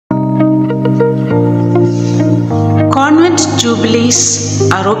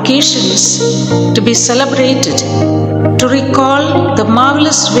jubilees are occasions to be celebrated to recall the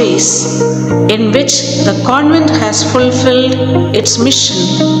marvelous ways in which the convent has fulfilled its mission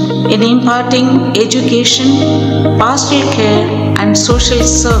in imparting education, pastoral care, and social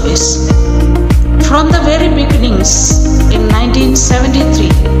service. From the very beginnings in 1973,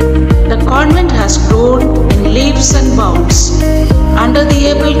 the convent has grown in leaps and bounds under the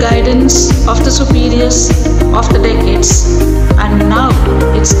able guidance of the superiors of the decades, and now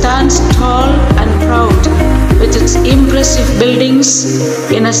it stands tall and proud with its impressive buildings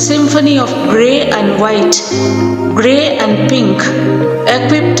in a symphony of grey and white, grey and pink,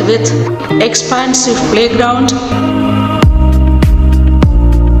 equipped with expansive playground,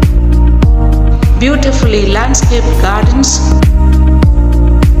 beautifully landscaped gardens,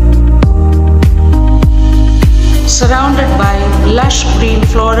 surrounded by lush green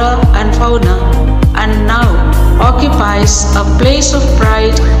flora and fauna, and now occupies a place of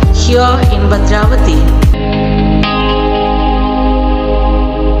pride here in BHADRAVAThi.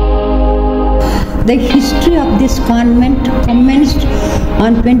 The history of this convent commenced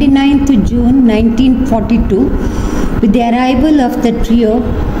on 29th June 1942 with the arrival of the trio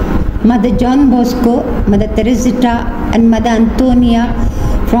Mother John Bosco, Mother Teresita and Mother Antonia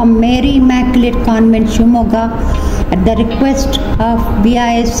from Mary Immaculate Convent, Shimoga, at the request of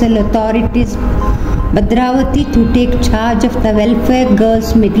BISL authorities BHADRAVAThi to take charge of the Welfare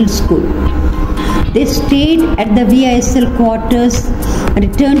Girls Middle School. They stayed at the VISL quarters and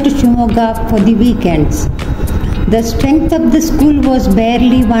returned to Shimoga for the weekends. The strength of the school was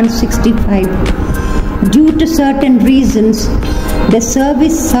barely 165. Due to certain reasons, the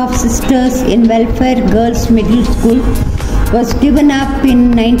service of sisters in Welfare Girls Middle School was given up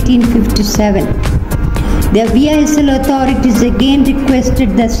in 1957. The VISL authorities again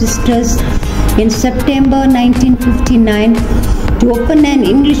requested the sisters in September 1959 to open an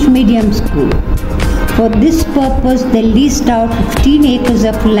English medium school. For this purpose, they leased out 15 acres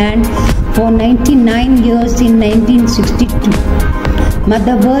of land for 99 years in 1962.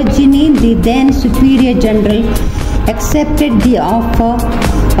 Mother Virginie, the then Superior General, accepted the offer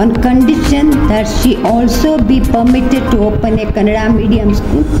on condition that she also be permitted to open a Kannada medium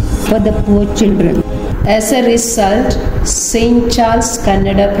school for the poor children. As a result, St. Charles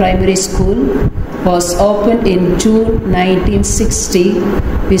Kannada Primary School was opened in June 1960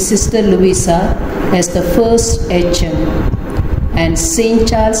 with Sister Louisa as the first HM, and St.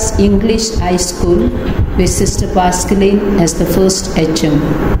 Charles English High School with Sister Pascaline as the first HM.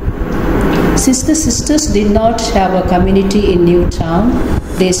 Sisters did not have a community in Newtown.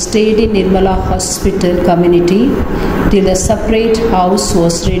 They stayed in Nirmala Hospital community till a separate house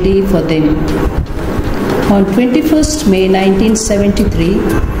was ready for them. On 21st May 1973,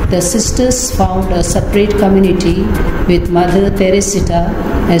 the sisters found a separate community with Mother Teresita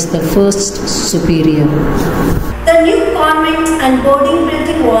as the first superior. The new convent and boarding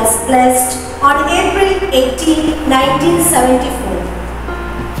building was blessed on April 18, 1974.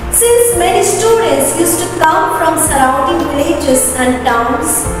 Since many students used to come from surrounding villages and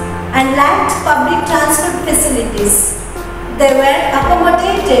towns and lacked public transport facilities, they were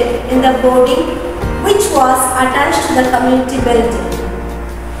accommodated in the boarding which was attached to the community building.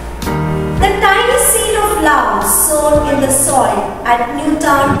 The tiny seed of love sown in the soil at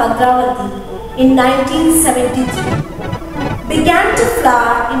Newtown, BHADRAVAThi in 1973 began to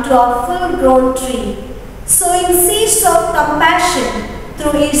flower into a full-grown tree, sowing seeds of compassion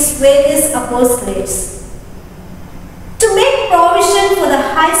through its various apostolates. To make provision for the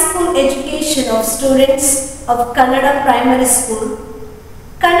high school education of students of Kannada Primary School,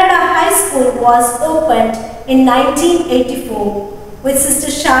 Kannada High School was opened in 1984 with Sister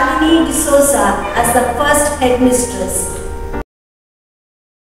Shalini D'Souza as the first headmistress.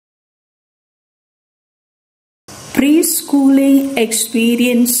 Preschooling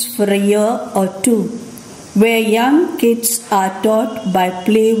experience for a year or two, where young kids are taught by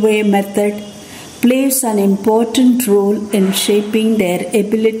playway method, plays an important role in shaping their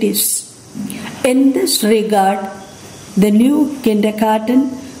abilities. In this regard, the new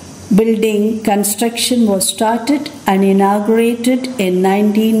kindergarten building construction was started and inaugurated in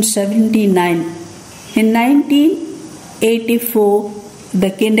 1979. In 1984,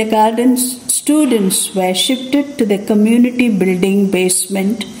 the kindergarten students were shifted to the community building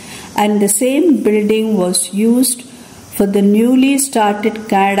basement, and the same building was used for the newly started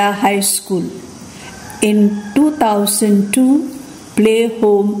Kannada High School. In 2002, Play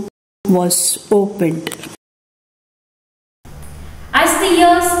Home was opened. As the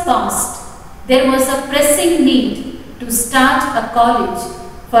years passed, there was a pressing need to start a college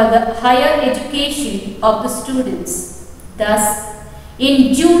for the higher education of the students. Thus,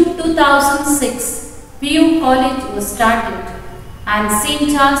 in June 2006, PU College was started and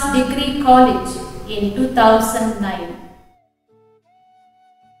St. Charles Degree College in 2009.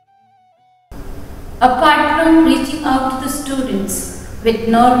 Apart from reaching out to the students with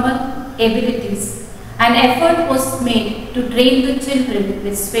normal abilities, an effort was made to train the children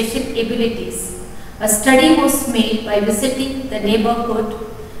with special abilities. A study was made by visiting the neighborhood,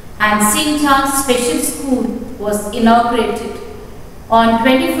 and St. Charles Special School was inaugurated on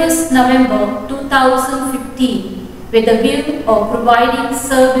 21st November 2015 with the view of providing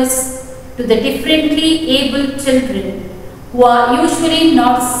service to the differently abled children who are usually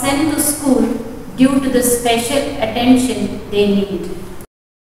not sent to school due to the special attention they need.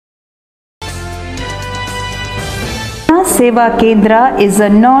 Seva Kendra is a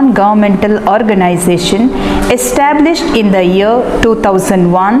non-governmental organization established in the year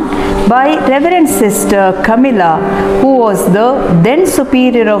 2001 by Reverend Sister Camilla, who was the then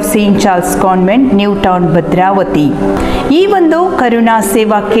superior of St. Charles Convent, Newtown, BHADRAVAThi. Even though Karuna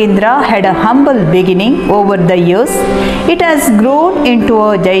Seva Kendra had a humble beginning over the years, it has grown into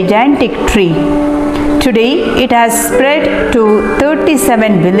a gigantic tree. Today, it has spread to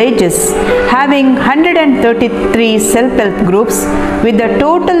 37 villages, having 133 self-help groups with the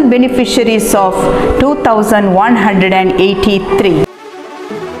total beneficiaries of 2,183.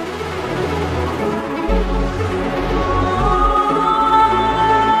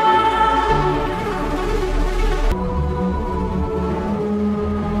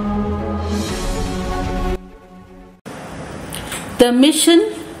 The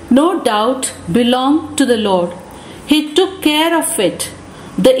mission, no doubt, belonged to the Lord. He took care of it.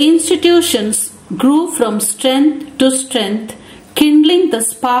 The institutions grew from strength to strength, kindling the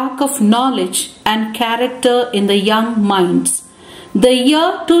spark of knowledge and character in the young minds. The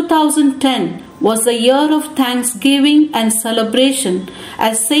year 2010 was a year of thanksgiving and celebration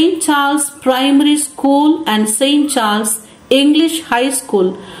as St. Charles Primary School and St. Charles English High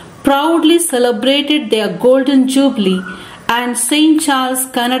School proudly celebrated their Golden Jubilee and St. Charles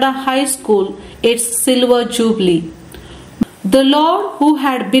Kannada High School its Silver Jubilee. The Lord, who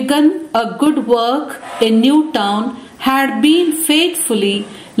had begun a good work in Newtown, had been faithfully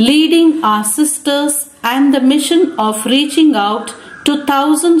leading our sisters and the mission of reaching out to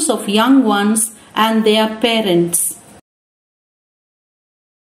thousands of young ones and their parents.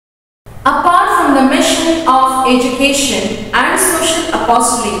 Apart from the mission of education and social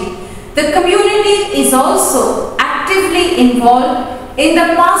apostolate, the community is also actively involved in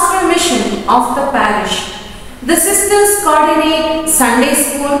the pastoral mission of the parish. The sisters coordinate Sunday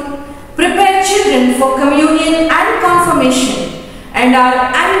school, prepare children for communion and confirmation, and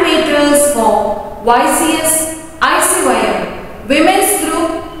are animators for YCS, ICYM, Women's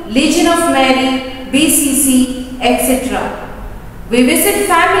Group, Legion of Mary, BCC, etc. We visit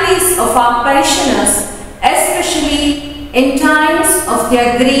families of our parishioners, especially in times of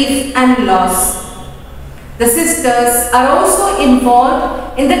their grief and loss. The sisters are also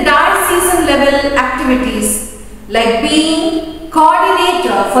involved in the diocesan level activities like being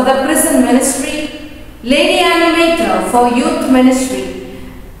coordinator for the prison ministry, lady animator for youth ministry,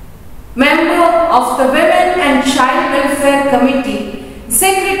 member of the Women and Child Welfare Committee,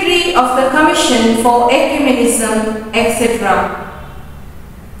 secretary of the Commission for Ecumenism, etc.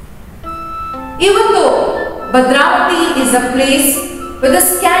 Even though BHADRAVAThi is a place with a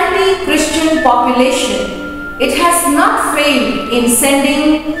scanty Christian population, it has not failed in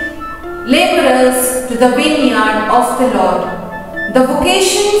sending laborers to the vineyard of the Lord. The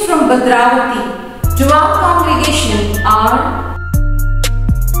vocation from BHADRAVAThi to our congregation are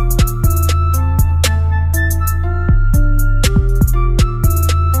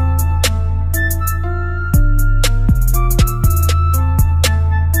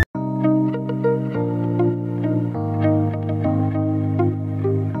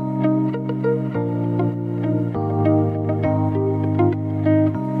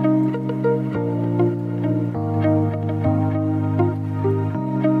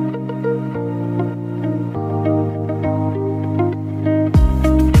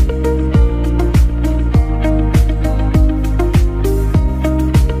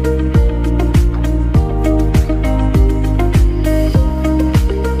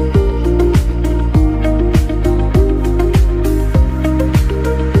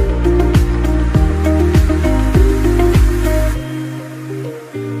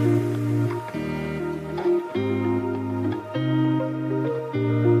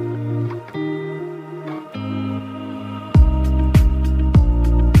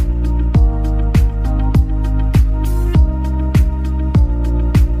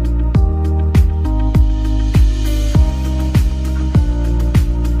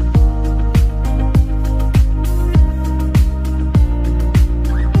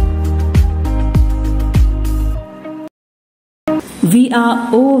We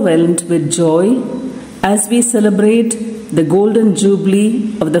are overwhelmed with joy as we celebrate the Golden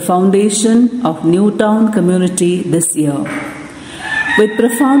Jubilee of the foundation of Newtown Community this year. With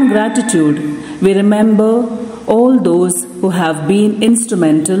profound gratitude, we remember all those who have been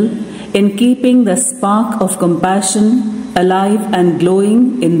instrumental in keeping the spark of compassion alive and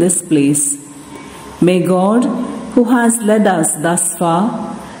glowing in this place. May God, who has led us thus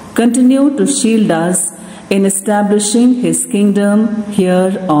far, continue to shield us in establishing His kingdom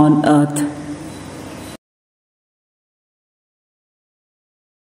here on earth.